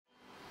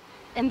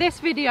In this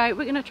video,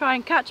 we're going to try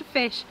and catch a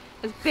fish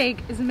as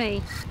big as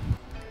me.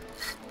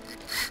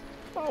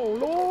 Oh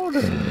Lord!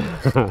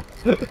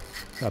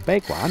 A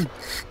big one.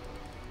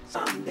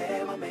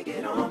 Someday we'll make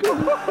it on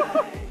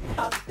by.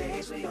 Other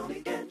days we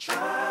only can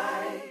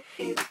try.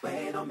 Either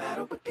way, no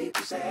matter what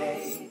people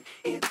say.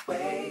 Either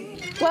way.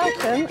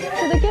 Welcome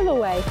to the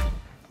giveaway.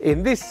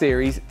 In this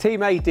series,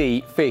 Team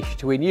AD fish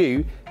to win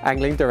you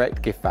Angling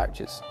Direct gift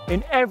vouchers.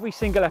 In every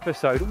single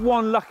episode,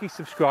 one lucky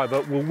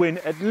subscriber will win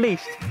at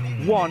least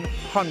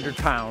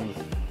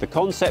 £100. The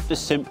concept is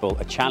simple,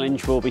 a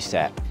challenge will be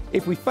set.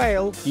 If we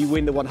fail, you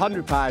win the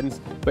 £100,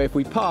 but if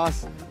we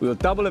pass, we will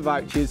double the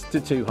vouchers to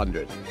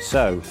 £200.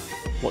 So,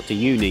 what do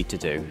you need to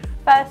do?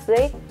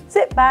 Firstly,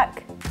 sit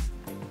back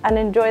and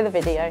enjoy the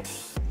video.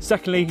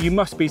 Secondly, you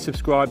must be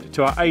subscribed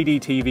to our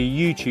ADTV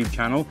YouTube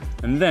channel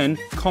and then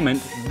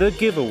comment the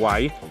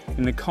giveaway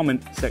in the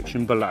comment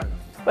section below.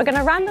 We're going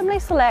to randomly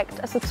select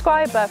a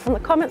subscriber from the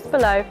comments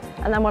below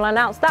and then we'll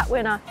announce that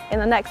winner in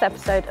the next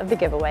episode of the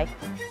giveaway.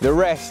 The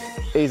rest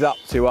is up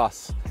to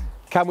us.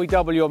 Can we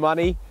double your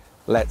money?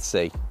 Let's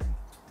see.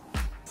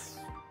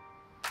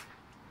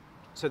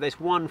 So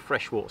there's one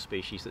freshwater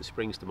species that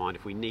springs to mind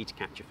if we need to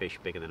catch a fish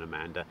bigger than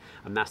Amanda,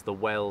 and that's the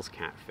Wels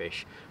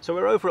catfish. So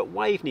we're over at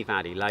Waveney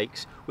Valley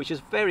Lakes, which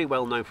is very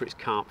well known for its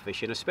carp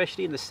fishing,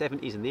 especially in the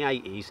 70s and the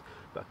 80s,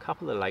 but a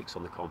couple of the lakes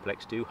on the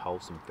complex do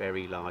hold some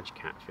very large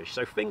catfish.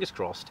 So fingers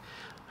crossed,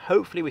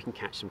 hopefully we can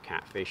catch some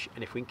catfish,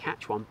 and if we can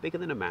catch one bigger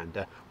than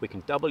Amanda, we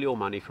can double your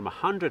money from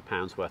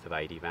 £100 worth of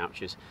AD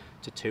vouchers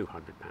to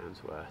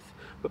 £200 worth.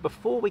 But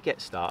before we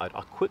get started,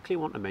 I quickly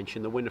want to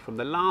mention the winner from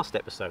the last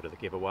episode of the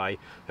giveaway,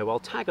 who I'll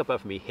tag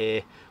above me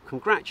here.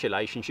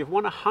 Congratulations, you've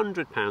won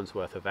 £100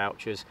 worth of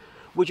vouchers.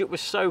 Widget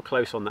was so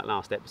close on that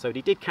last episode.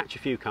 He did catch a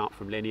few carp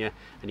from linear,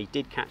 and he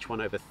did catch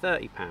one over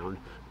 £30,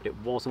 but it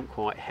wasn't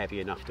quite heavy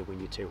enough to win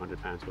you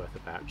 £200 worth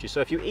of vouchers.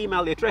 So if you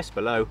email the address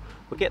below,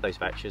 we'll get those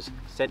vouchers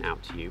sent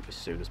out to you as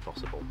soon as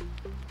possible.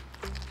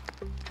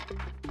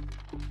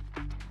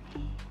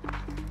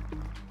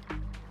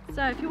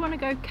 So if you want to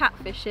go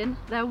catfishing,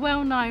 they're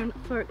well known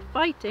for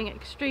fighting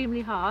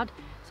extremely hard.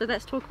 So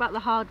let's talk about the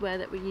hardware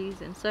that we're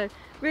using. So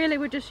really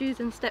we're just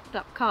using stepped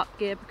up carp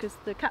gear because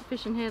the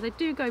catfish in here, they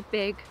do go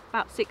big,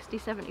 about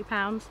 60–70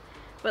 pounds,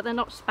 but they're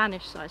not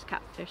Spanish sized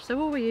catfish. So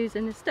all we're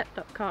using is stepped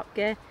up carp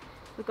gear.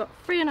 We've got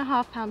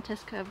 3.5 pound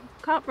test curve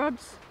carp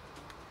rods,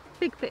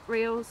 big pit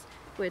reels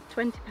with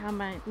 20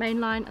 pound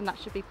main line, and that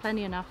should be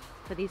plenty enough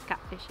for these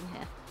catfish in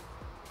here.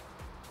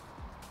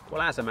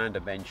 Well, as Amanda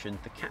mentioned,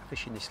 the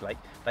catfish in this lake,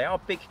 they are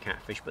big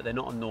catfish, but they're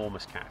not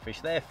enormous catfish.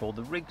 Therefore,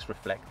 the rigs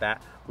reflect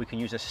that. We can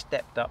use a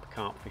stepped up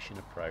carp fishing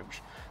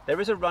approach.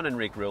 There is a run and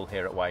rig rule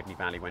here at Waveney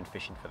Valley when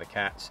fishing for the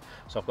cats.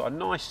 So I've got a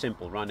nice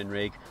simple running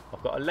rig.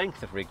 I've got a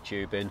length of rig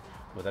tubing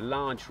with a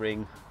large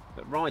ring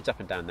that rides up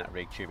and down that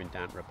rig tubing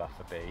down to a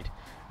buffer bead.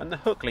 And the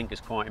hook link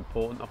is quite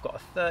important. I've got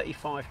a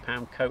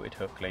 35-pound coated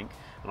hook link,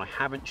 and I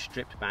haven't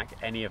stripped back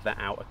any of that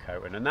outer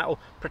coating, and that'll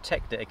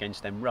protect it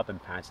against them rubbing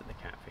pads that the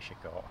catfish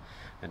have got.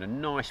 And a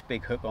nice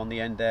big hook on the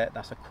end there.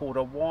 That's a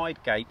Korda wide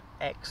Gape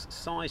X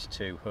size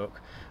 2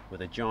 hook with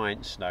a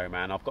giant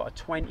snowman. I've got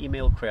a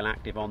 20mm krill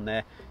active on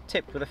there,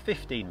 tipped with a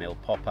 15mm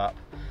pop up,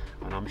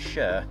 and I'm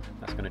sure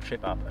that's going to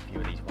trip up a few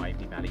of these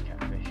Waveney Valley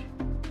catfish.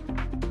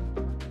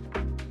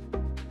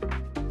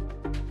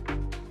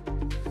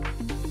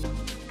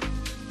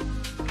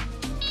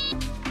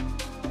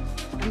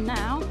 And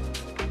now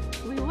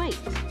we wait.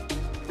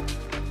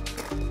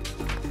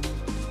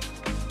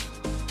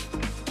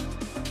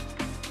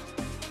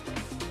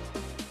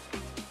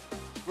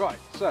 Right,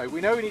 so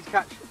we know we need to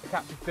catch a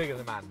catfish bigger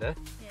than Amanda.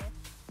 Yeah.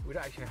 We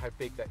don't actually know how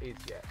big that is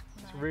yet.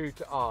 No. It's rude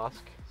to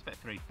ask It's about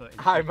 3 foot.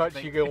 how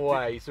much you can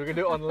weigh, so we're going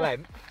to do it on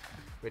length.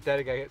 We're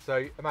dedicating it.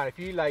 So, Amanda, if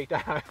you lay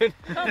down,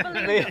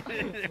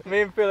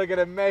 me and Phil are going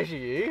to measure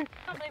you.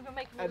 I can't even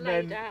make me and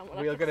lay then down.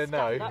 we are going to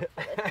know.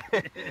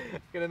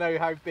 Going to know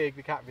how big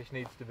the catfish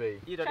needs to be.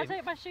 You Can don't I even...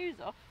 take my shoes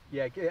off?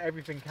 Yeah,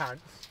 everything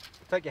counts.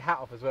 Take your hat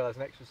off as well as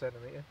an extra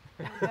centimetre.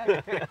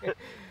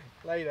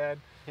 Lay down.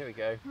 Here we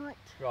go. Right.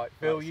 Right,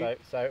 Phil, Right,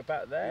 so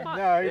about there.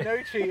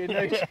 No cheating,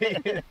 no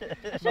cheating.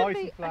 Nice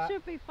and flat. I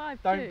should be 5'2".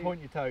 Don't point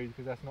your toes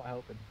because that's not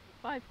helping.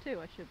 5'2"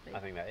 I should be. I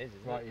think that is,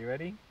 isn't Right, it? you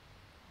ready?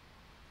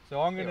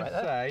 So I'm going to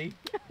say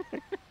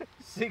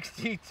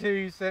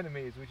 62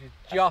 centimetres, which is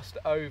just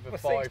over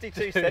 5'2".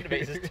 62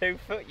 centimetres is 2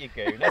 foot, you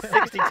goon. That's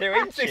 62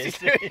 inches.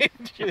 62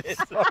 inches,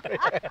 sorry.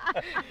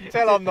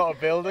 Tell I'm not a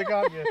builder,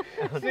 can't you?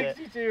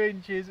 62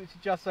 inches, which is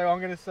just so I'm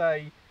going to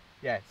say,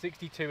 yeah,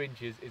 62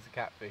 inches is the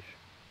catfish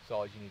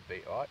size you need to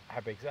be, alright?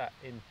 How big's that?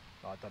 In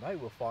I don't know,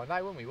 we'll find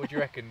out, won't we? What do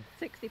you reckon?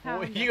 60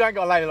 pounds. You ain't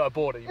got to lay it on a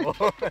board anymore.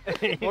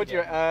 What do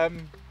you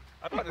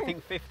I'd like to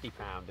think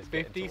 £50 is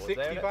 50, 60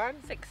 there,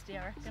 pounds? 60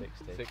 I reckon.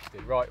 60.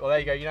 Right, well there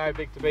you go, you know how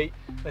big to beat.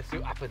 Let's see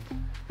what happens.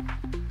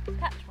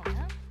 Catch one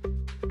now.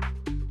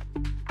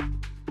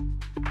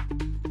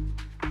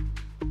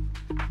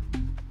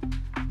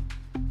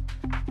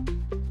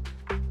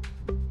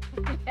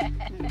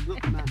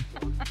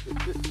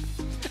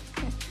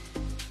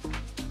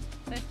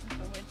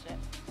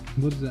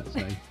 What does that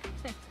say?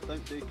 Don't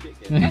don't do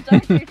chicken. I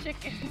don't do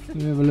chickens. Let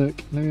me have a look.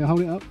 Let me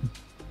hold it up.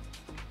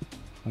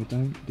 I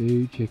don't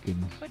do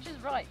chickens. Which is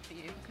right for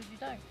you because you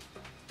don't.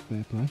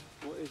 Fair play.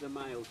 What is a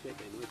male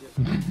chicken?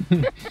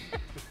 Would you?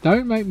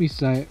 Don't make me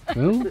say it,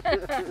 Phil.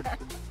 The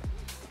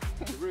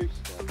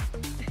rooster.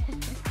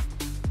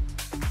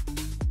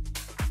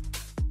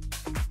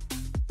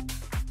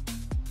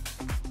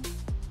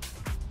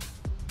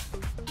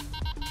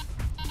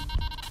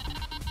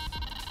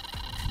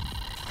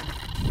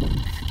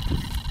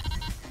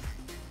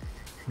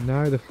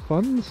 Now the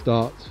fun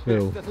starts,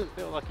 Phil. It doesn't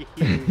feel like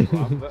a huge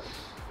one, but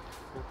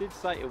I did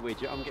say to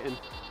Widget, I'm getting,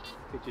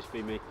 could just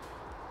be me,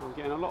 I'm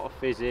getting a lot of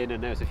fizz in,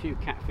 and there's a few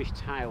catfish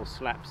tail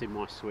slaps in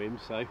my swim,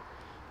 so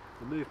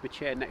I moved my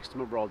chair next to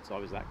my rods, I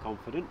was that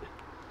confident.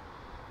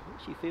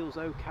 She feels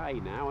okay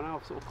now, and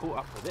I've sort of caught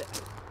up with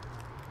it.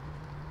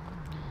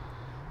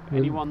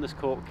 Anyone that's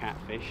caught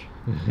catfish,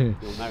 you'll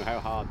know how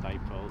hard they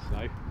pull,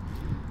 so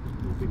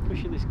we'll be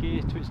pushing this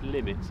gear to its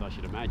limits, I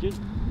should imagine.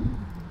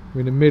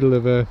 We're in the middle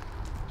of a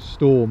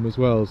storm as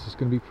well, so it's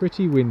going to be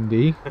pretty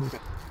windy.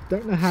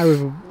 Don't know how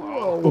we've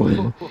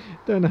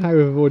don't know how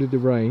we've avoided the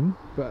rain,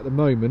 but at the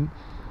moment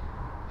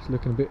it's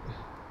looking a bit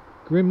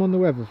grim on the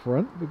weather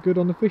front, but good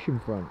on the fishing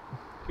front.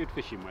 Good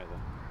fishing weather.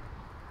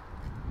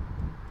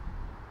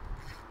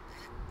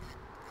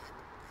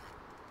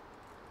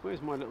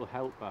 Where's my little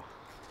helper?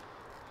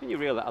 Can you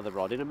reel that other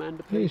rod in,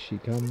 Amanda, Here please? she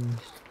comes.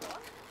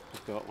 She's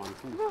got one.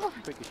 Come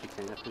as quick as she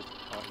can. Have to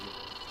tighten it.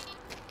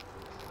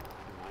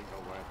 I ain't got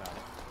to worry about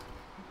it.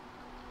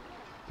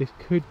 This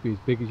could be as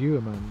big as you,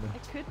 Amanda.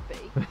 It could be.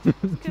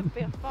 It could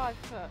be a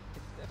 5-foot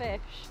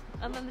fish,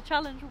 and then the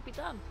challenge will be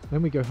done.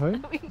 Then we go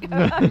home. We can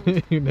go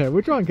home. No,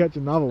 we'll try and catch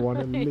another one.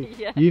 At least.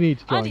 Yeah. You need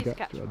to try I and need to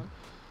catch catch one. one.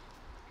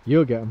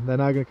 You'll get them. They're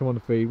now going to come on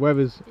the feed.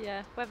 Weather's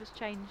Yeah, weather's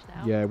changed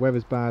now. yeah,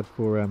 weather's bad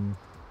for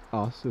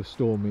us. It's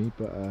stormy,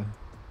 but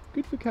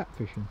good for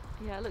catfishing.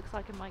 Yeah, it looks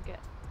like it might get.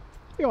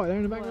 You all right there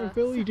in the back row, Worse.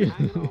 Phil? You just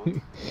Hang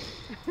on.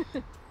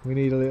 we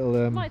need a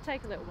little Might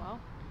take a little while.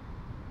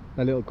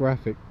 a little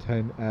graphic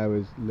 10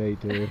 hours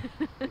later.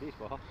 It is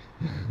what?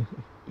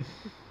 The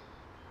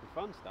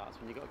fun starts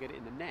when you've got to get it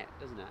in the net,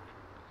 doesn't it?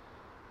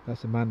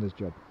 That's Amanda's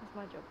job. That's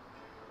my job.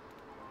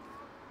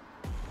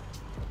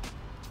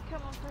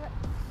 Come on, Philip.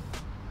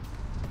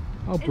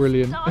 Oh,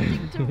 brilliant. It's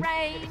starting to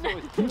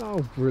rain. Oh,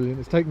 brilliant.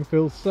 It's taken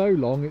Phil so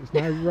long, it's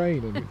now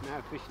raining. Now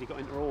officially got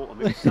into autumn.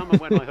 It was summer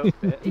when I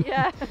hooked it.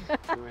 Yeah.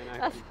 We're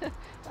now-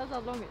 That's how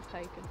long it's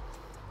taken.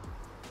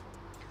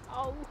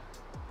 Oh,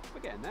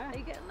 We're getting there. are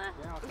you getting there?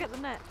 Yeah, We'll get the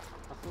net.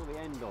 I saw the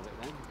end of it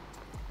then.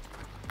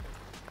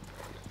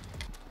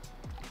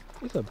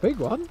 It's a big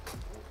one.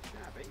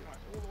 Shabby, right,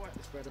 all the way up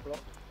the spreader block.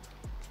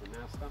 And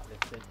now start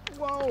lifting.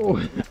 Whoa.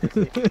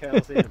 Lift the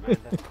curls in,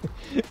 Amanda.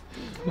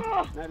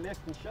 Now lift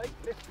and shake.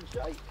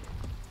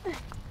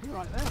 You're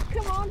right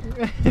there. Come on.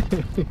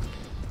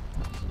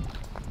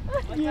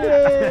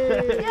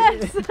 Yay!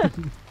 Yes.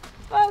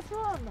 First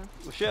one.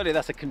 Well, surely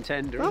that's a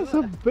contender. That's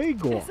isn't a it?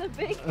 big one. It's a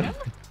big one.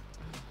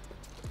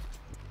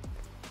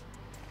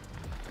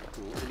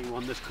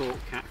 Anyone that's caught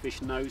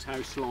catfish knows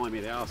how slimy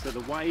they are. So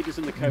the waders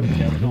and the coat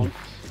going on,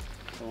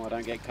 so I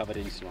don't get covered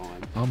in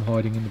slime. I'm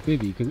hiding in the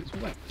bivvy because it's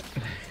wet.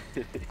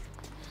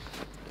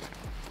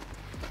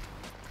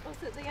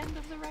 What's at the end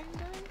of the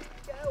rainbow?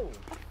 Go.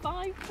 A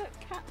 5-foot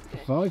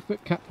catfish.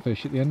 5-foot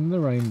catfish at the end of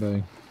the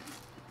rainbow.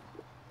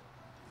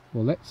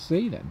 Well, let's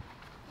see then.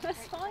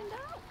 Let's find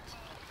out.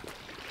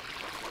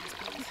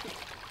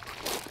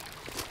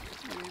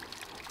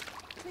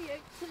 To you,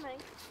 to me.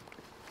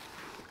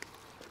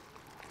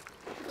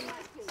 To my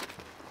feet.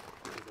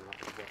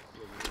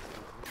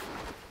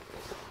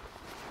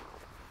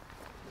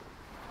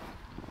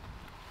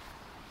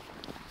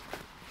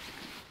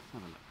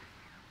 Have a look.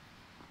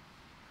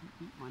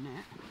 Eat my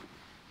net.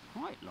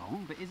 Quite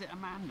long, but is it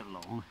Amanda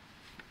long?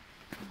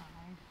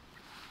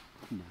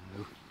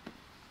 No.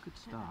 Good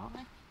start.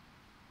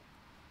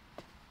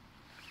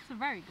 It's a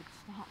very good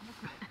start,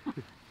 isn't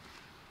it?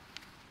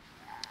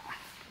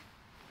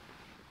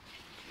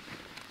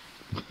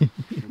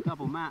 It's a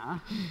double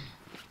matter.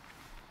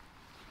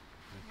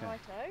 Okay.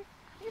 Righto.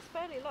 He's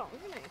fairly long,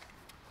 isn't he?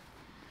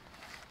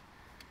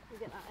 You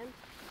get that in.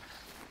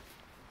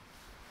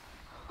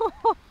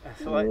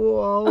 That's like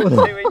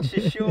Whoa. 2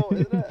 inches short,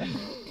 isn't it?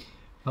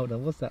 Hold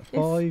on, what's that?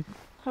 5?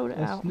 Hold it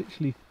That's out.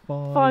 literally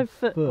 5 5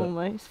 foot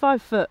almost.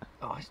 5 foot.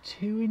 Oh, it's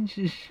 2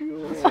 inches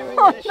short.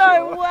 Oh,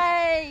 no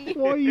way!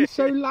 Why are you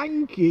so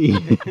lanky?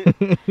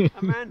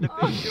 Amanda,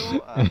 be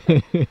shorter.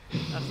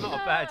 That's not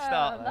a bad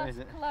start, though, That's is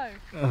it?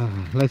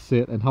 close. Let's see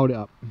it and hold it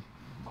up.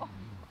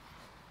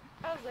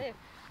 How's it?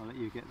 I'll let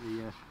you get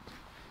the.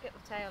 Get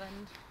the tail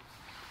end.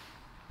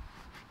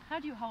 How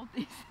do you hold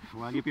these?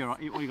 Well, you'll be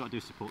alright. All you got to do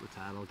is support the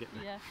tail. I'll get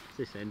the. Yeah, It's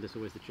this end. That's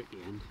always the tricky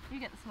end. you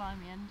get the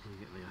slimy end.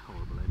 You get the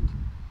horrible end.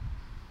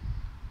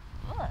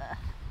 Ugh.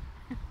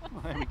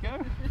 Well, there we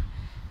go.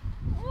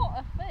 What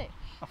a fish!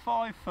 A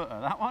 5-footer,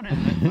 that one,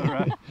 isn't it? For,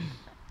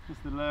 as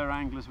the lure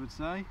anglers would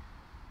say.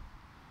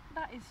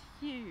 That is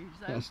huge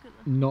though. That's Look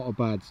at the- not a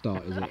bad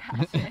start, is it? Look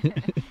at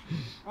it.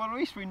 Well, at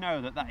least we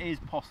know that that is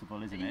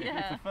possible, isn't it? Yeah.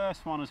 If the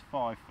first one is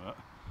 5 foot,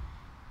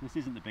 this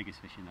isn't the biggest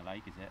fish in the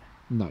lake, is it?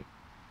 No.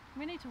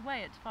 We need to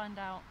weigh it to find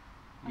out.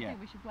 I Yeah.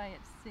 think we should weigh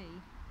it to see.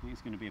 I think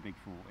it's going to be a big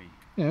 40.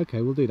 Yeah,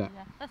 okay, we'll do that.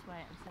 Yeah, let's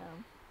weigh it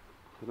ourselves.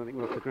 I don't think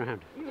we're off the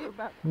ground. You were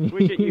about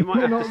Bridget, you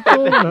might We're have to not step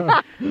tall in.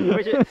 enough.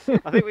 Bridget,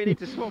 I think we need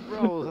to swap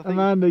roles. I think.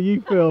 Amanda,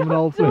 you film and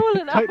I'll tall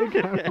take enough. the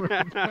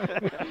camera.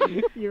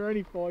 You're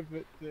only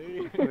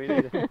 5'2". We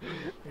need to-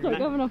 Not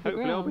going off the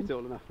Hopefully I'll be ground.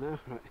 tall enough now.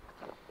 Right.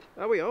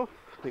 Are we off?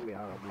 I think we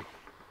are, aren't we?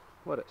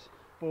 What it's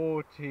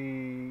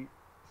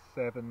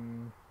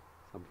 47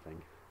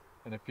 something.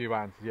 and a few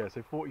ounces, yeah,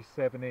 so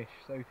 47-ish.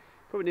 So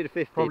Probably need a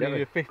 50. probably don't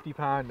need we? a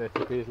 50-pounder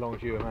to be as long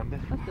as you, Amanda.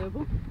 That's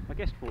doable. I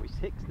guess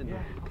 46, didn't Yeah.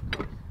 I?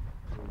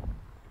 There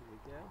we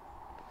go.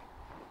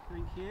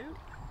 Thank you.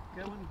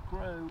 Go and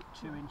grow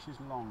 2 inches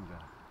longer.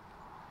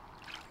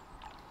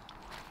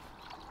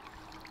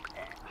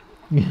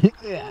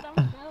 Well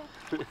done,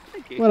 Phil.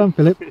 Thank you. Well done,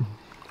 Philip. Can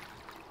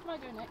I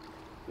go next?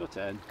 Your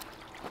turn.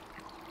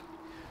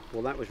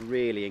 Well, that was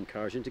really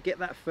encouraging to get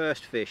that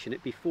first fish and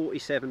it be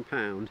 47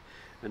 pound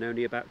and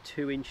only about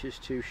 2 inches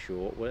too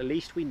short. Well, at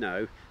least we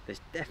know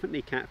there's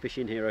definitely catfish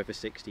in here over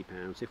 60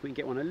 pounds. If we can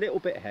get one a little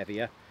bit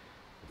heavier,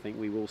 I think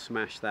we will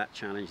smash that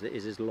challenge that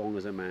is as long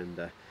as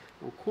Amanda.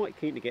 I'm quite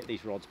keen to get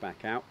these rods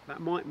back out.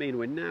 That might mean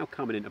we're now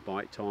coming into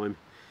bite time.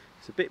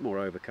 It's a bit more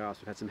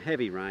overcast. We've had some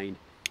heavy rain.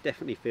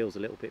 Definitely feels a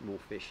little bit more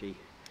fishy.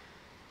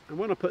 And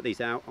when I put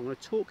these out, I'm going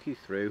to talk you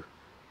through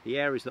the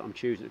areas that I'm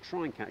choosing to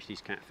try and catch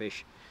these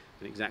catfish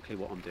and exactly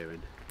what I'm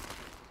doing.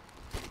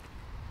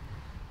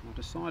 I've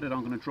decided I'm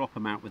going to drop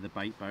them out with the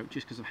bait boat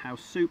just because of how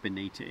super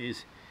neat it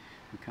is.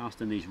 And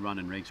casting these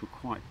running rigs with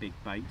quite big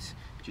baits,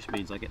 it just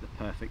means I get the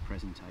perfect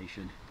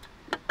presentation.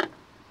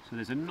 So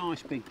there's a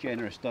nice big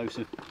generous dose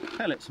of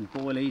pellets and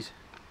boilies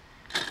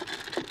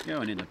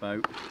going in the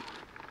boat.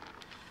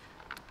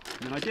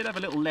 And I did have a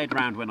little lead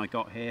round when I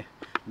got here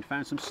and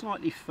found some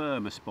slightly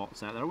firmer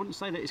spots out there. I wouldn't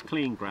say that it's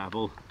clean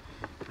gravel.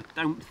 I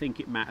don't think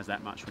it matters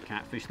that much for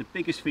catfish. The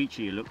biggest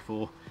feature you look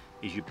for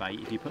is your bait.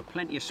 If you put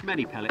plenty of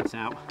smelly pellets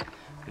out,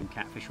 then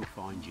catfish will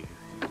find you.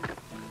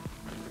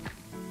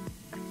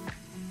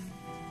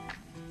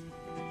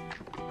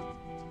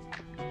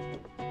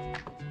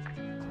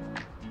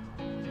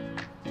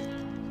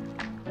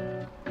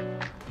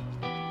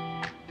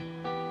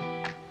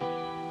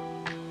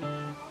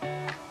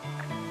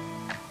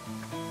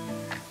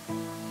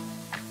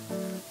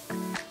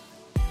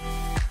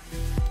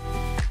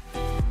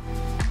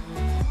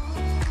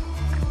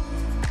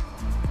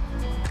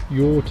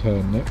 Your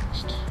turn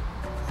next.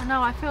 I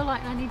know, I feel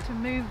like I need to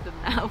move them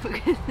now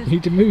because You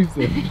need to move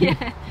them.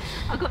 yeah,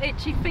 I've got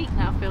itchy feet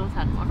now. Phil's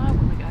had one. I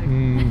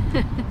want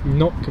to go.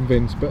 Not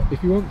convinced, but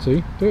if you want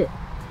to, do it.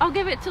 I'll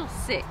give it till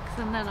 6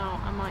 and then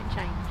I might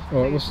change.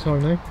 Alright, what's the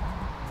time now?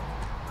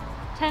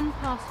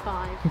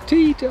 5:10.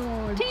 Tea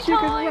time! Tea Chicken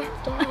time!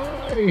 wrap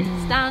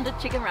time! Standard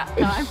chicken wrap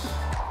time.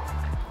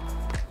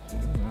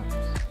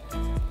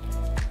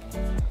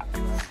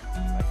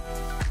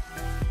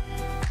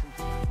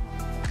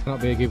 That'll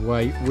be a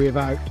giveaway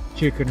without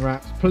chicken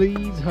wraps.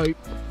 Please hope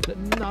that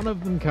none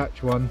of them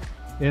catch one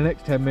in the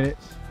next 10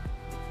 minutes.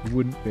 It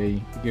wouldn't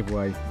be a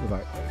giveaway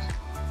without those.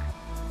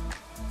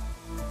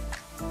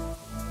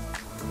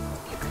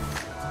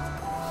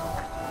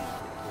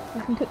 I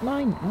can cook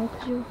mine now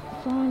because you're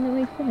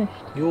finally finished.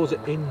 Yours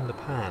are in the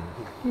pan.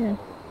 Yeah.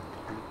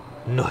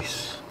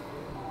 Nice.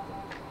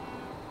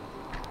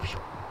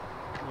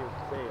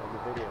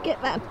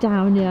 Get that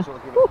down, yeah.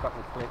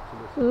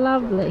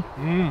 Lovely.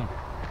 And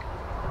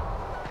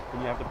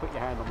you have to put your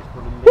hand on the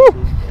spoon and lift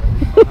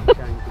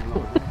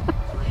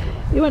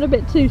it. You went a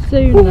bit too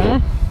soon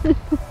there.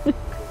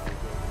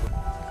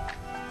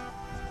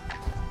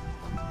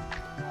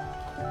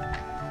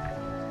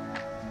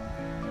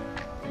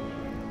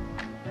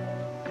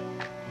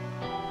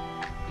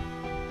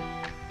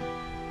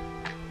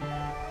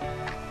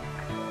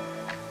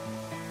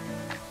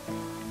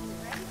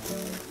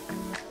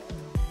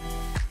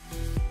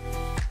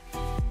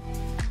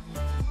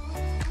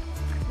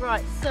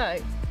 Right, so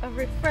I've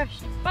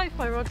refreshed both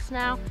my rods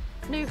now,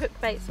 new hook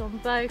baits on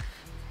both,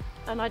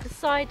 and I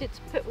decided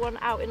to put one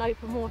out in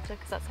open water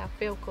because that's how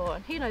Phil caught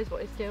and he knows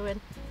what he's doing.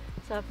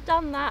 So I've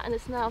done that and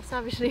it's now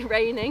savagely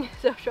raining,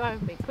 so I'll try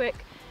and be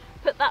quick.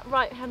 Put that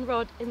right hand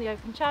rod in the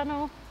open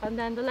channel and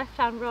then the left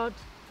hand rod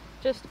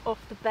just off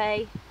the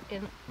bay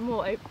in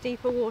more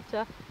deeper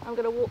water. I'm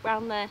going to walk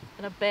around there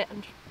in a bit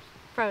and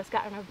throw a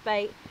scattering of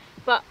bait.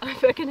 But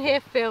if I can hear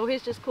Phil,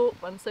 he's just caught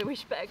one, so we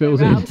should better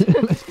Phil's go in. round.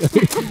 Let's go.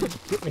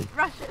 Get me.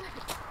 Rush it.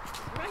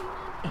 It's raining.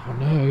 Oh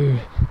no.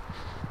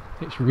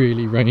 It's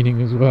really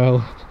raining as well.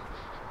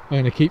 I'm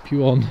going to keep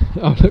you on.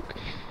 Oh look,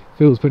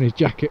 Phil's putting his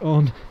jacket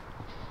on.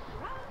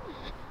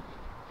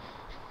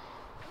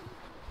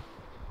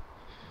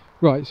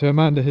 Right, so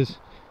Amanda has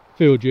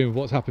filled you in with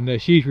what's happened there.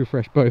 She's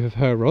refreshed both of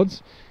her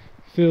rods.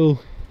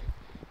 Phil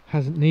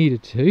hasn't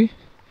needed to,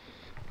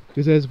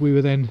 because as we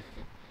were then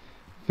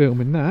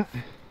filming that,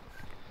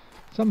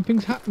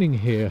 something's happening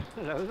here.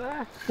 Hello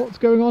there. What's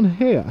going on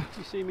here? Do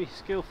you see me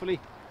skillfully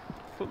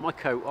put my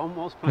coat on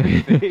whilst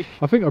playing fish.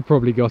 I think I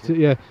probably got it,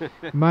 yeah.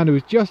 Amanda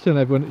was just telling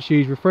everyone that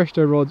she's refreshed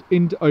her rods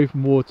into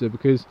open water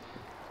because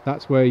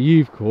that's where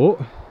you've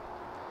caught.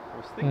 I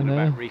was thinking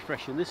about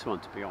refreshing this one,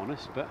 to be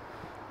honest, but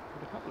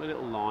with a couple of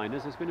little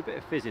liners, there's been a bit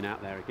of fizzing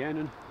out there again,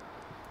 and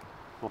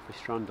off we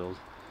strandled.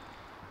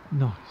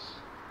 Nice.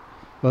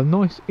 Well,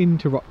 nice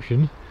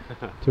interruption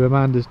to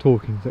Amanda's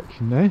talking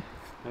section there.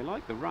 They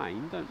like the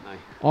rain, don't they?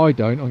 I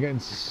don't, I'm getting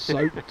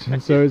soaked,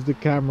 and so is the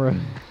camera.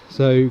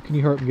 So, can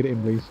you hurry up and get it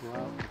in, please?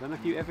 Well, I don't know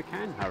if you ever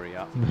can hurry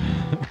up.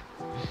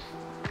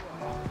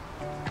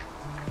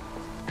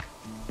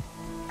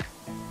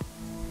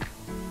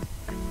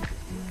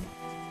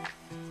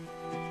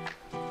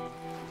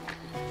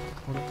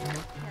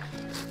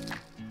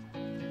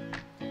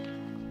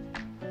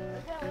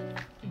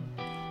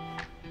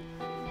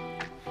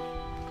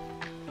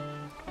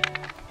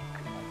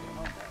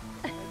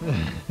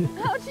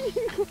 How do you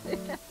get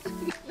it?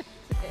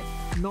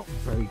 Not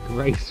very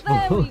graceful.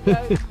 There we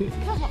go.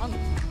 Come on.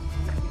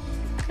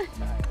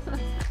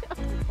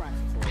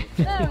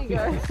 There we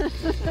go.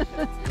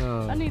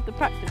 Oh. I need the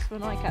practice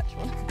when I catch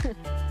one.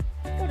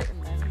 Got it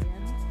in there in the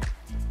end.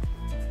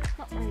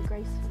 Not very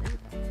gracefully,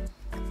 but...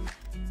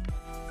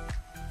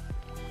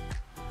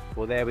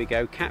 Well, there we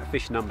go,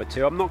 catfish number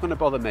 2. I'm not going to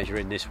bother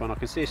measuring this one. I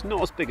can see it's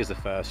not as big as the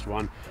first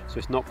one, so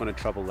it's not going to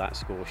trouble that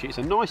score sheet. It's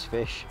a nice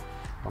fish.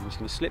 I'm just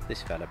going to slip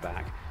this fella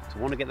back. So I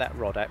want to get that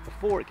rod out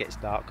before it gets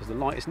dark, because the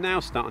light is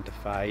now starting to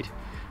fade,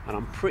 and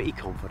I'm pretty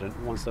confident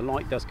once the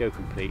light does go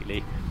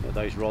completely that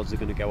those rods are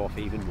going to go off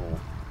even more.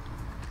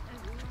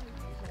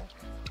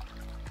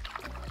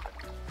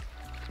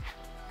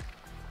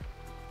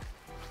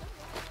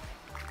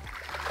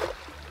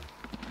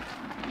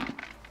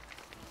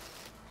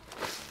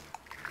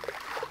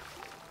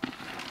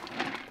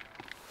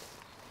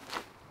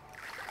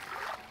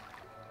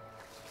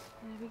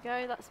 There we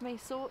go, that's me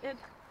sorted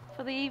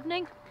for the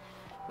evening.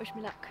 Wish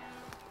me luck.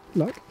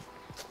 Luck.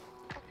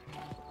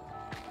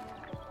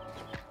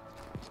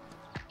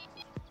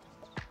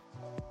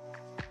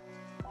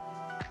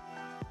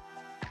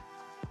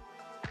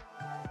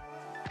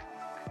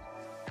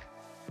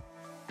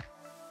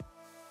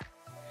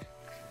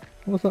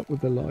 What's up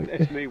with the light?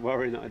 That's me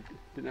worrying that I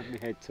didn't have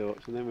my head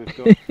torch, and then we've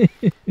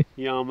got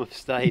Yarmouth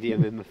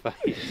Stadium in the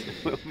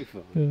face. We'll be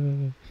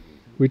fine.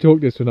 We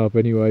talked this one up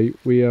anyway.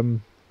 We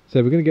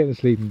said we're going to get in a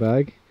sleeping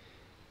bag,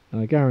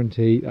 and I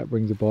guarantee that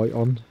brings a bite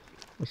on.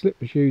 I slip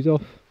the shoes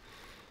off.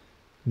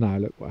 Now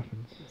look what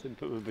happens. I didn't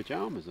put my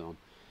pyjamas on.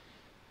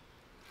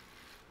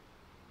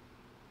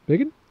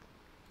 Big un?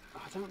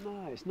 I don't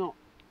know, it's not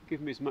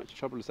giving me as much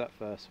trouble as that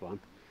first one.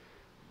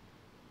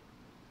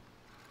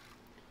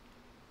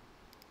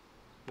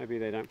 Maybe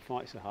they don't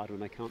fight so hard when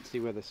they can't see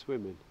where they're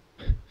swimming.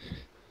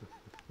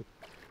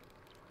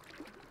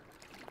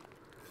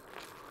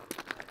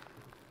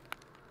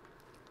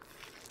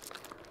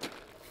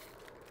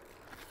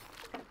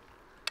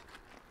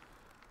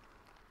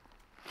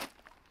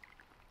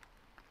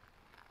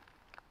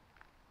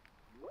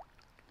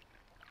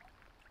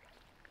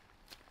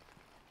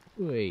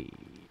 Whee.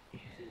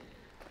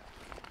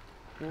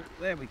 Well,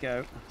 there we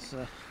go.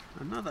 That's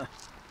another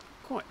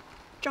quite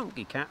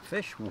chunky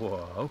catfish.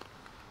 Whoa.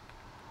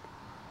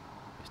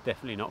 It's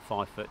definitely not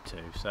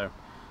 5'2", so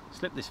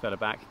slip this fella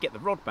back, get the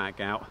rod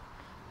back out,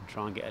 and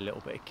try and get a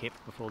little bit of kip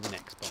before the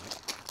next bite.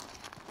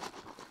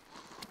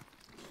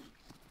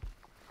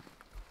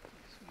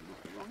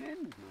 The wrong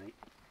end, mate.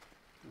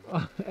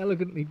 Oh,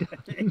 elegantly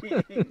done.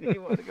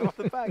 You want to go off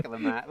the back of the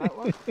mat, that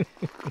one?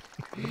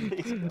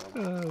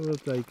 Oh, we'll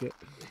take it.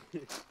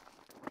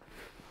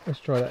 Let's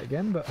try that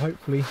again, but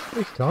hopefully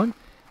this time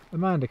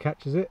Amanda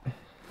catches it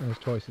and it's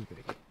twice as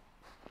big.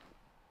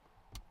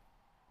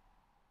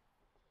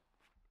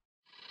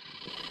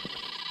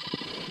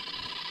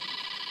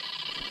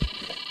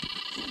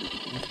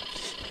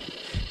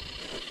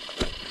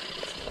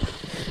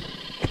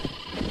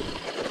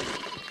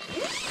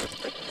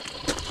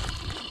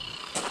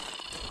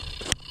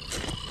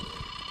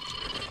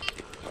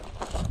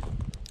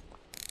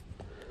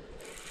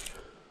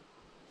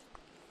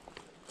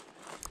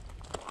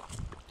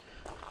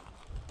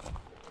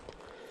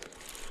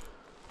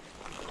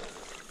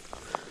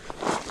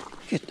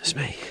 Goodness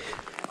me.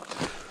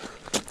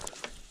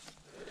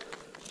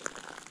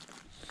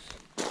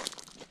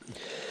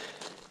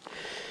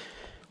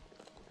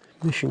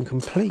 Mission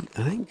complete,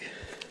 I think.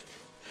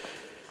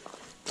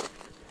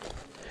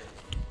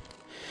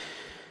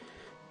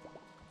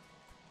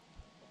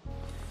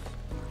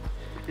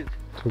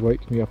 To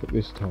wake me up at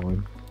this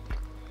time,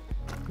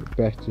 it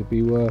better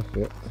be worth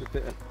it. It's a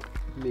bit of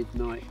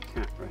midnight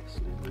cat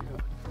wrestling. We've got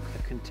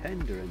a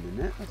contender in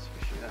the net, that's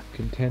for sure.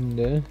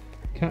 Contender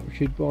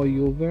captured by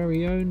your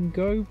very own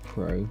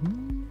GoPro.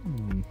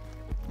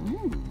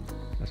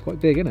 That's quite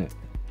big, isn't it?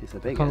 It's a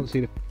big I can't one. see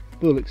the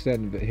full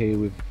extent of it here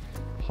with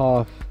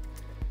half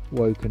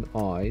woken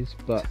eyes,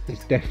 but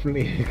it's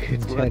definitely a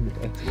contender.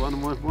 It's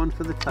one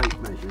for the tape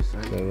measure. So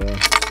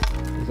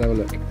let's have a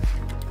look.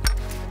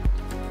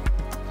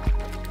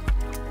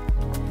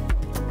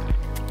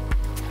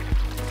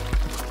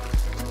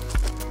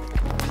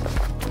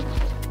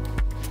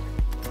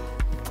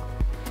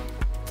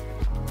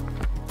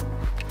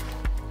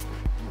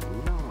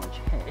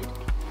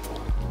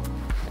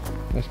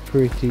 That's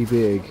pretty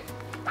big.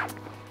 I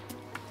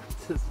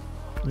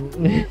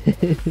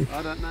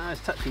don't know,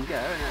 it's touch and go,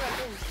 isn't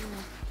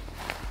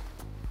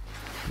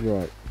it?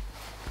 Right.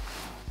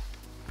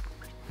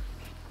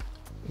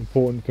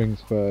 Important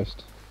things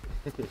first.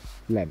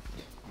 Length.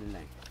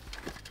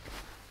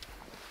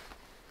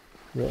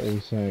 What are we You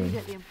saying?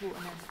 get the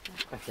important end.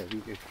 Okay,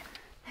 you go.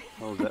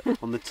 Hold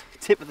it on the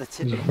tip of the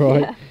tip.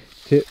 Right, Yeah.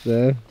 tip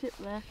there. Tip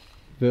there.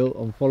 Phil,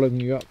 I'm following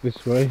you up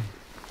this way.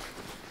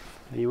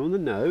 Are you on the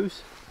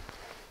nose?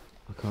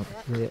 I can't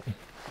see it.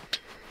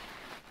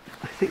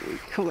 I think we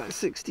call that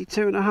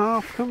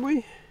 62.5, can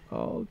we?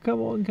 Oh,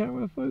 come on,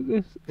 camera,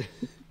 focus.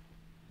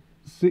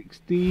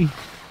 62.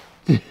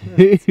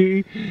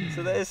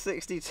 So there's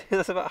 62,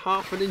 that's about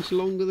half an inch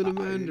longer than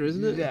Amanda,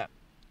 isn't it? Yeah.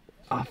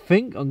 I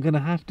think I'm going to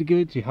have to give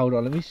it to you. Hold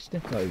on, let me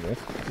step over.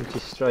 Which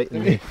is straight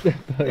Let in me there.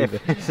 step over.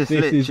 This is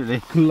This literally.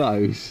 is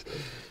close.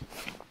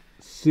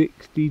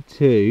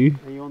 62.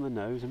 Are you on the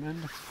nose,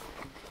 Amanda?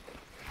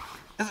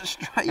 Is it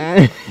straight?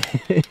 And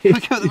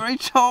Look at the very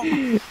top.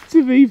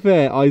 to be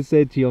fair, I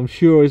said to you, I'm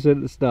sure I said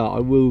at the start,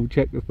 I will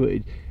check the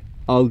footage.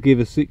 I'll give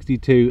a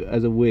 62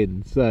 as a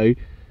win. So,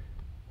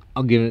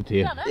 I'm giving it to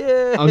you. Done it?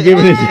 Yeah. I'm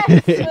giving it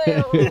to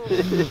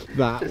Yes, you.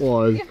 That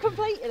was You've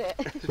completed it.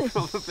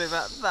 Probably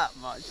about that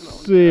much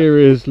longer.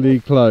 seriously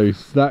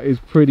close. That is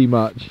pretty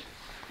much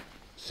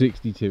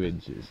 62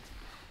 inches.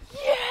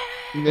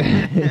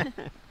 Yeah!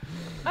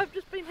 I've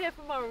just been here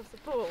for moral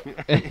support.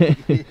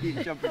 You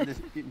can jump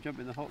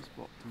in the hot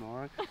spot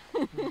tomorrow.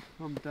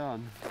 I'm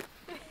done.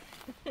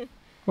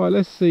 Right,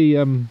 let's see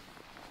you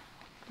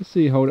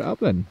hold it up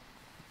then.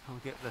 I'll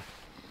get the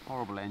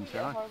horrible end,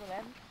 shall I?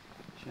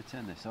 Should I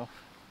turn this off?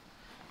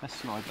 Let's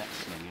slide that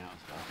sling out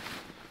as well.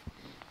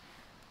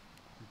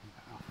 I'll be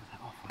better off with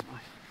that off, won't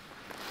I?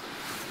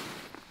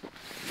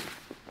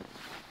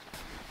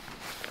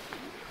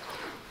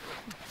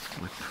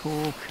 My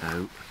poor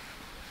coat.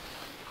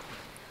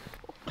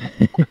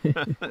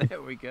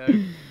 There we go.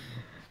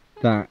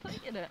 That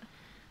Completed it.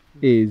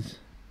 is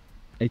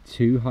a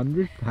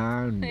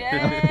 £200.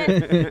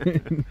 Yeah.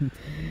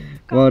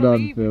 Well Can't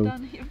done, believe Phil.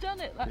 You've done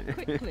it that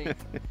quickly. It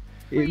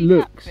Free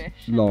looks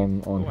catfish.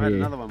 long on Oh, I had here.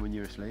 another one when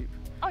you were asleep.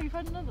 Oh, you've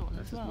had another one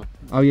This as is well.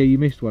 Oh yeah, you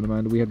missed one,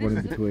 Amanda. We had one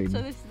This in is between.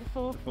 So this is the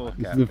fourth Fourth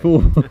one. This is the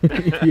fourth.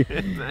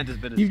 Amanda's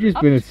been You've asleep.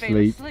 just been I've just been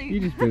asleep. asleep.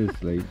 You've just been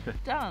asleep.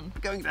 Done.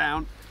 Going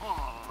down.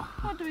 Oh.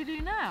 What do we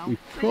do now? We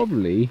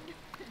probably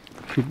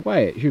should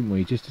weigh it, shouldn't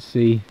we, just to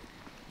see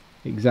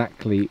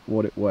exactly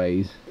what it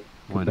weighs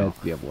Why compared not?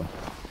 to the other one.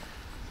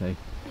 So Yeah,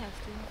 let's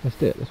do that. let's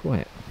do it. Let's weigh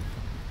it.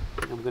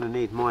 I'm going to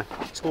need my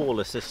tall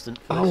assistant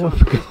for this Oh, I one.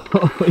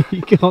 forgot.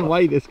 You can't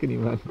weigh this, can you,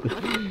 man?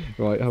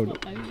 Right, hold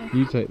It's on. not over.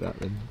 You take that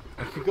then.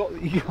 I forgot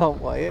that you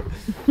can't weigh it.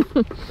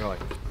 Right,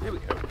 here we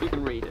go. You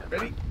can read it.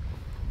 Ready?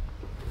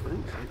 I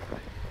think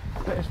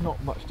so. Bet it's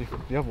not much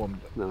different to the other one.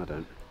 No, I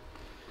don't.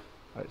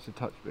 But it's a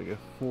touch bigger.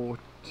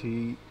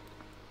 48,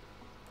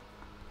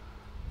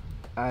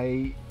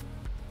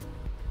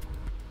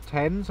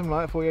 10, something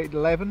like that. 48,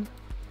 11.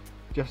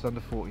 Just under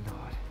 49.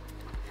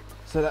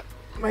 So that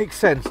makes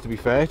sense, to be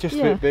fair. Just a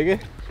Yeah. bit bigger,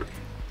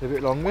 a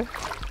bit longer.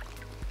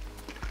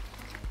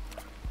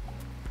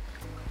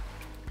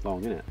 Long,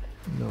 isn't it?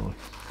 Nice.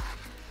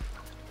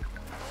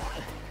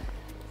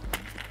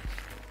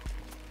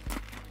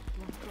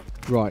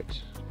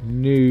 Right,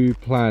 new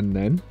plan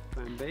then.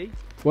 Plan B.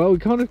 Well, we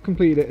kind of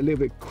completed it a little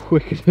bit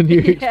quicker than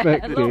you Yeah, a lot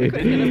expected. quicker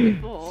than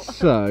before.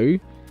 So,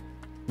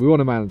 we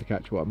want Amanda to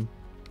catch one,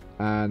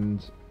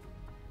 and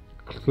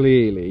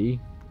clearly,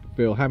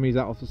 Phil, how many's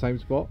that off the same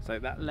spot? So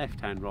that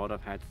left-hand rod,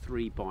 I've had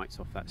 3 bites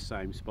off that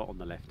same spot on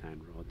the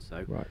left-hand rod.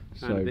 So Right,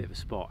 found a so bit of a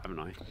spot, haven't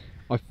I?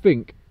 I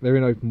think they're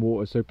in open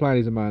water. So plan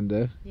is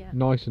Amanda, Yeah.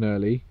 nice and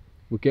early.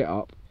 We'll get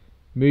up,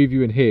 move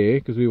you in here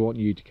because we want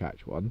you to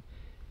catch one,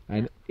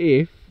 and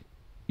if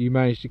you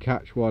manage to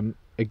catch one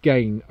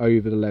again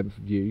over the length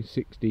of you,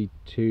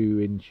 62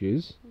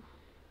 inches,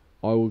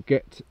 I will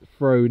get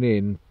thrown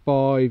in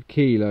 5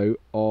 kilo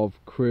of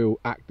krill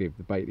active,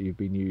 the bait that you've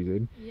been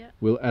using. Yeah.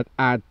 We'll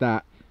add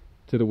that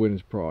to the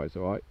winner's prize,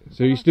 alright?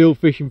 So Oh, you're still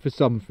fishing for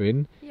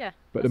something, Yeah.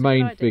 but the that's a good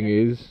main idea. thing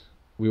is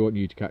we want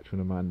you to catch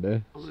one,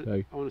 Amanda.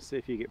 So I want to see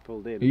if you get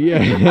pulled in. yeah,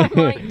 I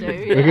might do,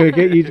 we're yeah. going to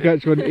get you to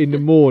catch one in the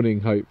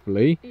morning,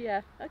 hopefully.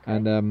 Yeah. Okay.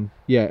 And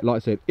yeah, like I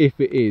said, if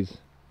it is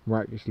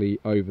miraculously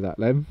over that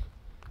length,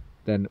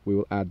 then we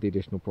will add the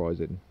additional prize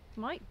in.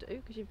 Might do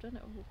because you've done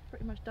it.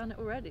 Pretty much done it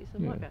already, so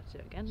I Yeah. might be able to do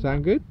it again.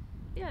 Sound good?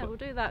 Yeah, we'll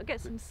do that. Get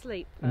some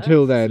sleep.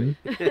 Until first.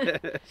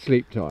 then,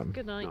 sleep time.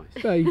 Good night.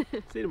 Nice. Bye. See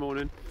you in the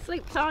morning.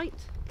 Sleep tight.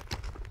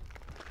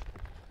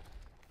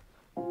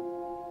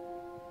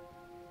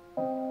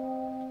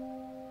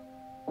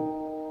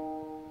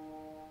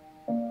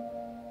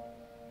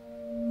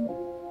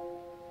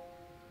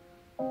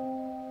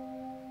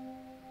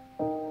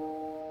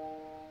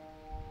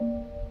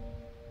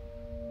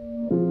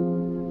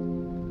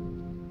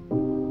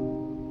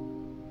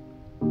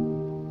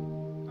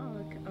 Oh,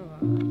 okay. Oh,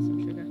 I'll have some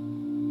sugar.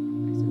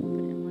 I still put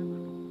it in my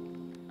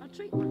mouth. I'll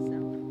treat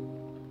myself.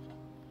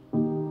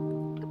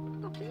 Cup of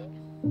coffee.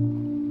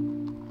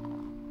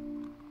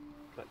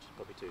 Clutch is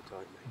probably be too tight,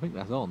 mate. I think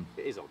that's on.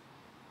 It is on.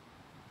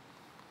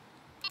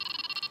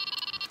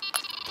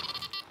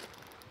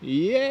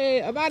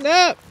 Yeah,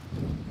 Amanda!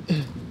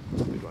 Big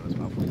one as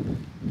well.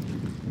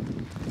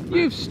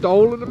 You've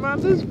stolen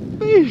Amanda's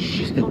fish!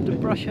 She's gone to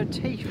brush her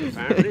teeth,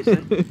 apparently,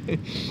 isn't it?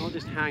 I'll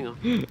just hang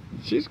on.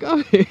 She's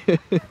going. Look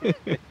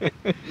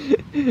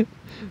at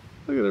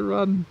her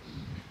run.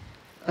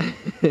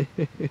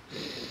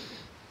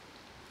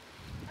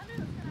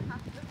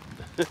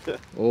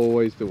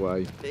 Always the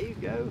way. There you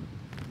go.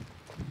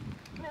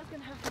 That's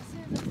going to happen as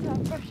soon as I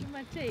start brushing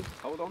my teeth.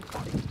 Hold on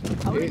tight.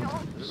 Hold on. I don't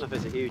know if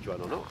it's a huge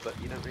one or not, but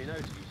you don't really know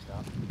till you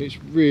start. It's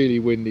really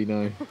windy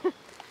now.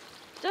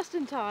 Just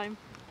in time,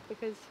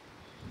 because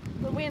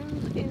the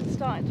wind is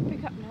starting to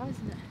pick up now,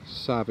 isn't it?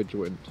 Savage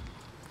wind.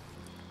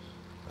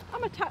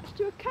 I'm attached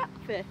to a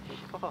catfish.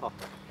 Oh,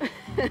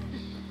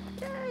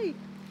 Yay!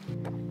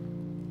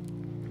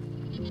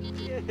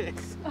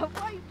 yes. I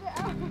wiped it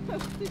out.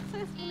 I've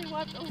successfully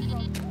wiped all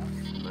rods out.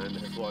 Amanda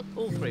has wiped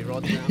all 3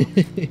 rods out.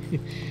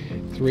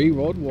 3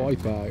 rod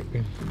wipeout.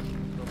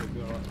 Probably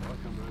be alright if I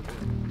come round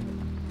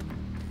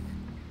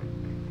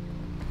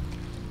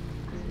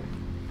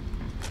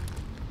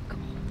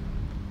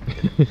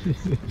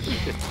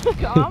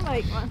here. I'll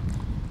make one.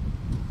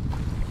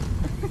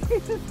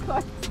 It's just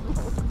quite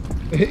small.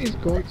 It is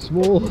quite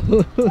small.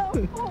 Oh,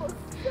 so hard.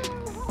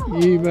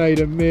 You made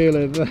a meal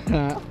of that.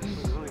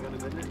 We've only got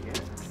him in it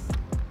yet.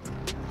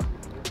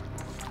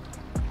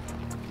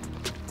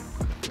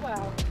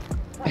 Wow.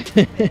 That's a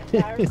bit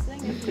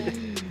embarrassing, isn't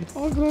it? I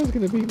thought it was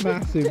going to be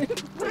massive.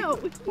 Well,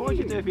 What would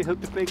you do if you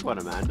hooked a big one,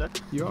 Amanda?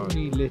 You're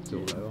only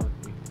little though,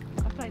 aren't you?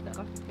 I played that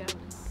like a girl.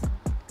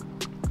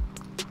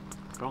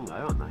 Strong though,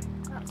 aren't they?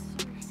 That's so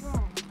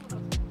strong.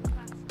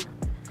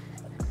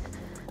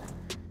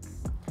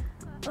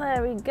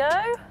 There we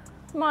go.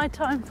 My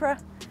time for a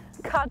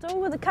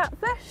cuddle with a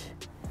catfish.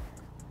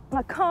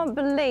 I can't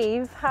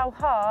believe how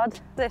hard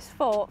this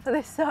fought for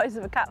this size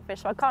of a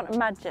catfish. I can't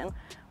imagine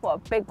what a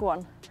big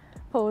one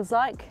pulls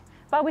like.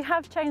 But we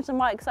have changed the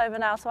mics over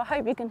now, so I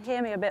hope you can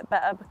hear me a bit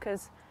better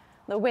because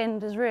the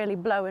wind is really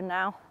blowing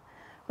now.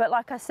 But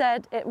like I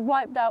said, it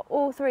wiped out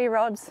all 3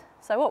 rods.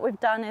 So what we've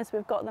done is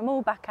we've got them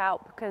all back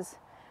out because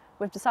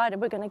we've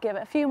decided we're going to give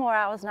it a few more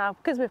hours now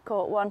because we've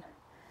caught one.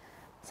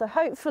 So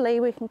hopefully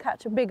we can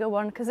catch a bigger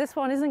one because this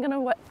one isn't going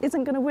to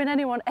win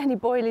anyone any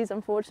boilies,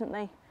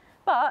 unfortunately.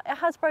 But it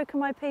has broken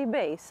my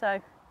PB, so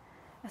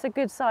it's a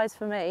good size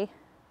for me.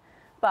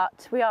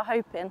 But we are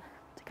hoping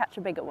to catch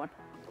a bigger one.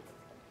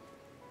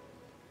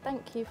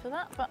 Thank you for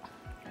that, but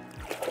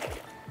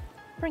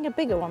bring a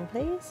bigger one,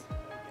 please.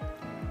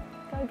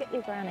 Go get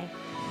your granny.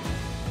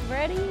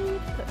 Ready,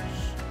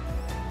 push.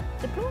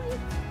 Deploy. No.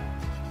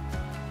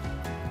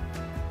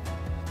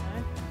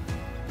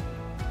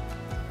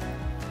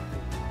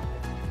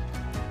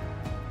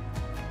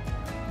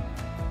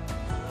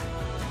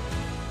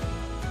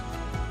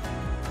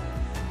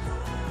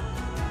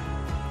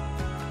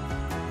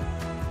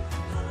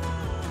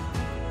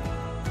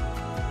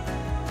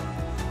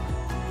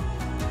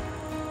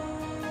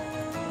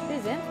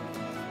 Who's in?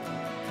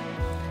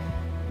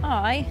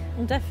 I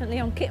am definitely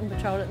on kitten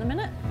patrol at the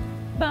minute,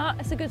 but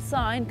it's a good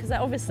sign because they're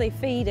obviously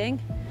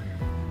feeding.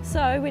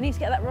 So we need to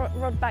get that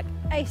rod back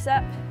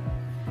ASAP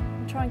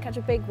and try and catch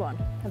a big one.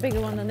 A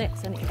bigger one than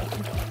this anyway.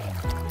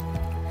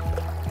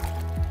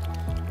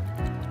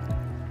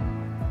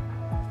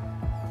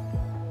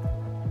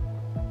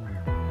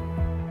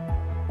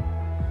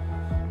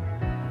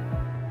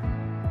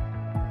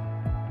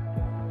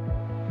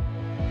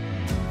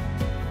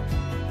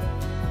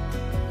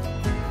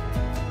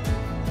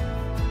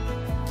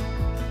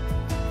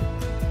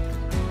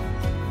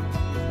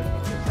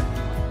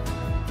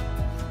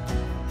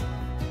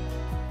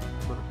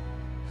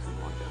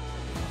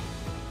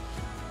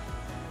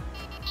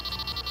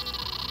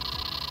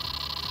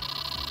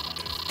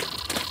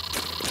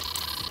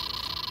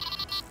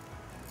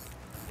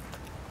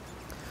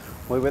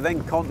 We were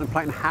then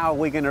contemplating how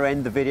we're going to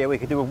end the video. We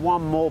could do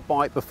one more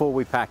bite before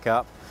we pack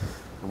up,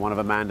 and one of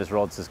Amanda's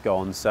rods has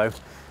gone. So,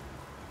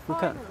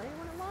 Finally,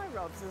 one of my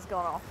rods has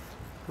gone off.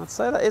 I'd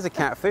say that is a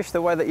catfish. The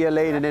way that you're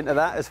leaning into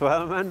that as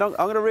well, Amanda. I'm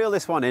going to reel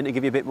this one in to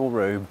give you a bit more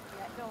room.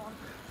 Yeah, go on.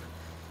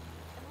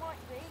 It might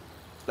be.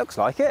 Looks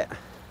like it. That's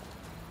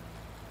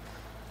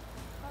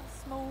a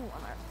small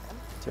one, I reckon.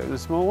 Do you reckon a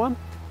small one?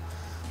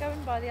 Go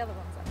and buy the other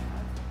ones,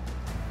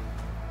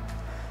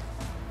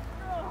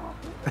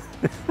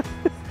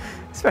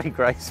 It's very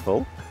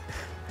graceful.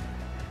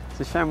 It's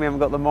a shame we haven't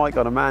got the mic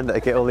on Amanda to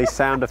get all these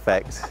sound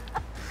effects.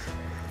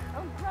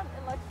 I'm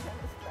grunting like a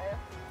tennis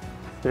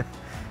player.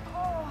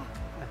 Oh.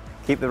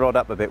 Keep the rod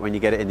up a bit when you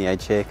get it in the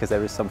edge here, because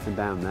there is something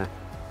down there.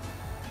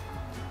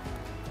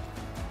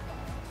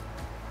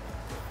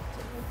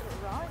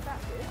 Right,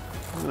 that's good.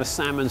 I'm going to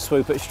salmon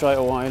swoop it straight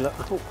away. Look.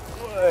 Oh,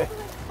 Why do they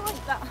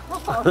fight that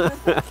hard?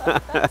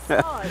 That's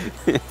size.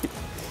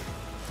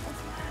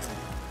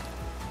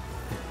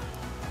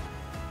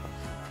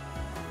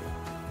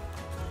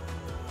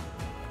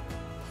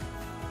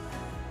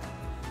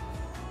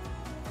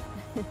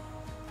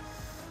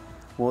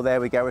 Well,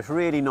 there we go. It's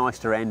really nice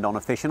to end on a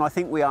fish, and I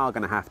think we are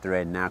going to have to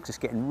end now because it's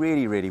getting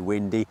really, really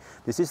windy.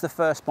 This is the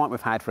first bite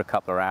we've had for a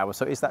couple of hours,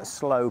 so it's that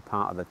slow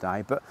part of the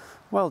day. But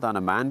well done,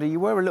 Amanda.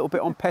 You were a little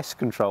bit on pest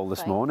control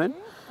this morning.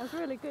 You. It was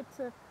really good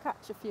to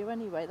catch a few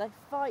anyway. They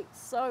fight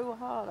so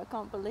hard, I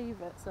can't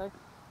believe it. So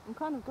I'm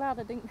kind of glad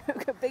I didn't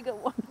hook a bigger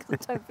one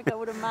because I don't think I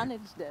would have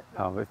managed it.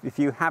 Oh, if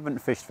you haven't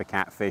fished for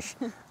catfish,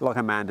 like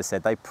Amanda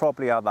said, they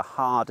probably are the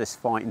hardest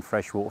fighting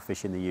freshwater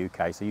fish in the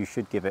UK, so you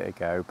should give it a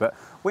go. But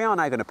we are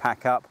now going to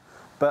pack up.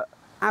 But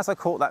as I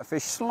caught that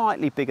fish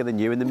slightly bigger than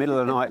you in the middle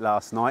of the night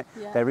last night,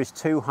 there is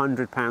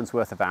 £200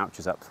 worth of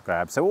vouchers up for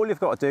grabs. So all you've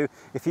got to do,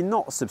 if you're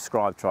not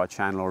subscribed to our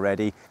channel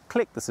already,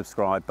 click the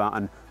subscribe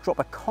button, drop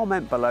a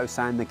comment below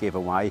saying the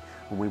giveaway,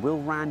 and we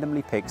will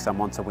randomly pick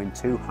someone to win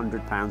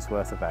 £200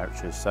 worth of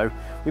vouchers. So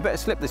we better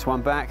slip this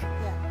one back,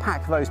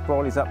 pack those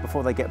boilies up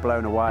before they get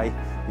blown away,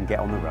 and get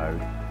on the road.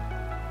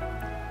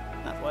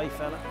 That way,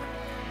 fella.